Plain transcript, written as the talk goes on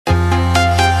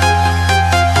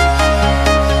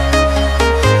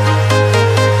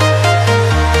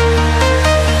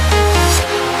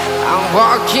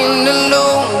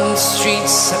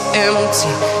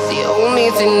empty. The only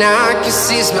thing I can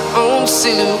see is my own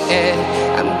silhouette.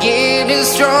 I'm getting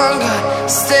stronger,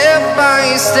 step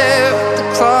by step. The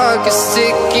clock is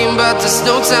ticking, but there's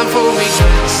no time for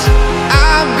regrets.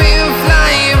 I've been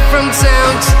flying from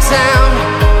town to town,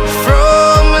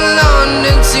 from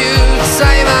London to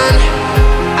Taiwan.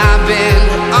 I've been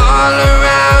all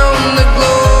around the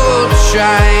globe,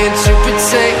 trying to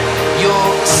protect your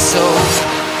soul.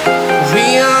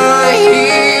 We are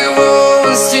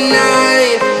heroes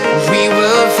tonight. We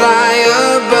will fly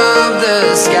above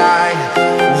the sky.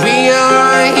 We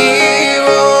are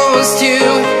heroes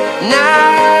tonight.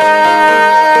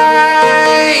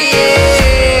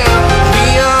 Yeah. We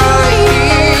are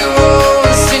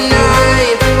heroes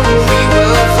tonight. We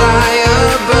will fly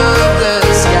above the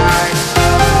sky.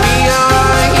 We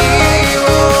are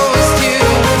heroes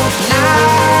tonight.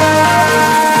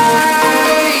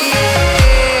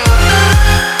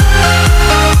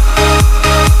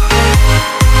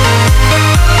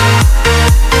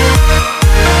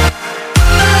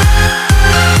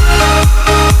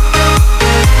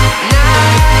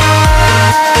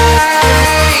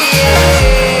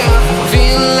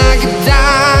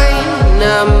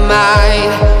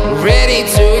 Ready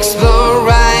to explore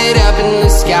right up in the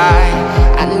sky.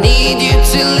 I need you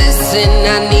to listen,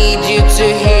 I need you to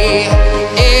hear,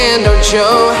 and don't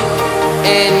show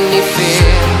any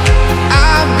fear.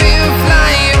 I've been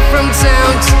flying from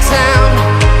town to town,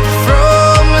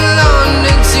 from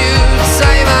London to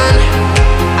Taiwan.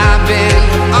 I've been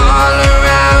all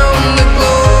around the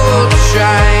globe,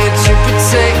 trying to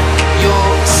protect your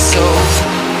soul.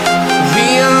 We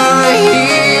are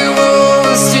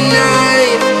heroes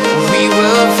tonight. We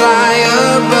will fly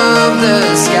above the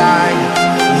sky.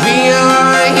 We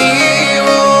are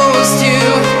heroes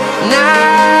tonight.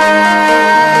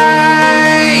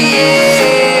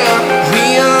 Yeah. We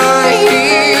are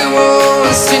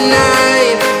heroes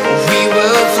tonight. We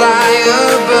will fly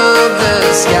above the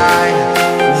sky.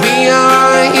 We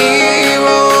are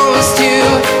heroes tonight.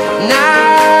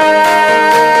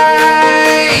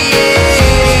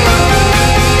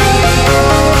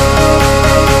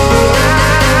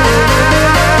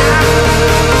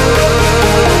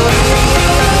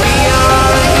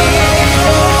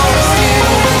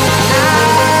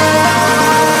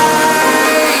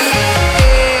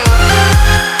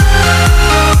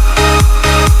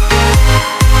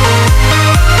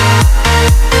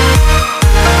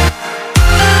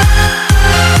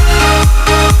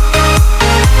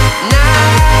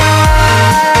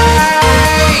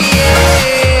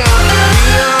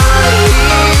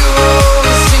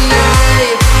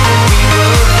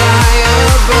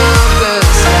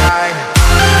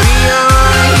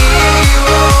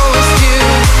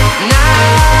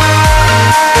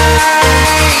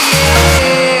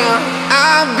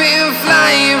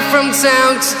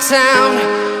 Town to town,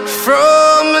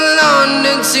 from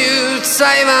London to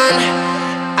Taiwan.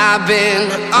 I've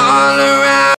been all around.